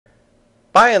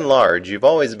By and large, you've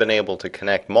always been able to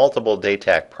connect multiple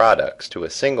Dataq products to a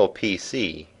single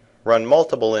PC, run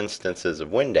multiple instances of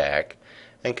WinDaq,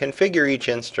 and configure each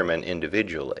instrument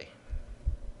individually.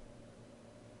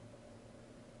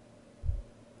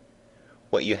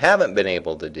 What you haven't been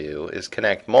able to do is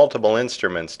connect multiple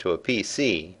instruments to a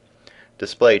PC,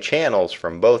 display channels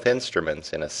from both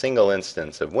instruments in a single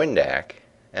instance of WinDaq,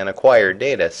 and acquire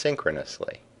data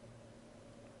synchronously.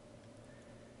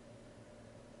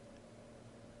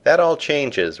 That all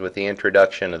changes with the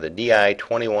introduction of the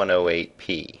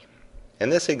DI-2108P. In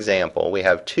this example, we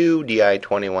have two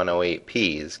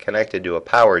DI-2108Ps connected to a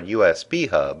powered USB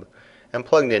hub and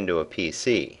plugged into a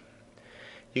PC.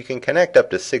 You can connect up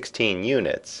to 16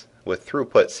 units, with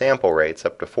throughput sample rates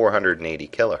up to 480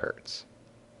 kHz.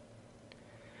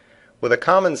 With a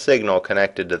common signal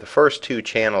connected to the first two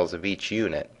channels of each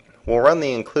unit, we'll run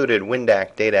the included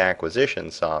WinDaq data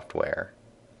acquisition software,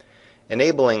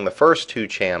 enabling the first two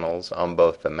channels on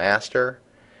both the master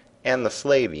and the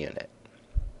slave unit.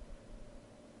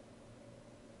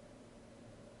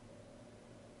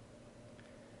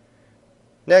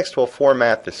 Next, we'll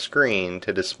format the screen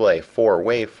to display four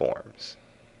waveforms.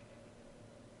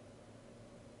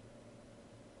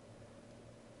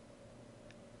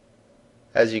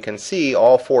 As you can see,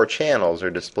 all four channels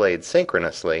are displayed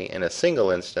synchronously in a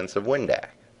single instance of WinDaq.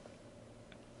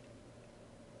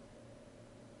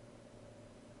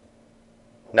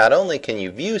 Not only can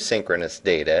you view synchronous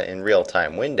data in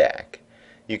real-time WinDaq,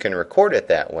 you can record it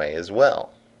that way as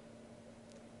well.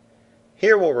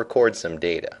 Here we'll record some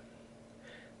data.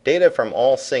 Data from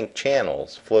all sync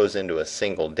channels flows into a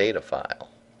single data file.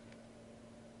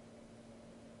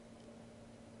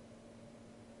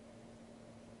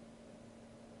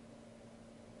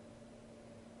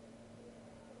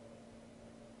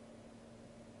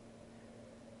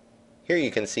 Here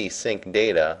you can see sync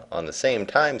data on the same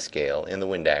timescale in the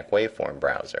WinDaq waveform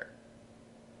browser.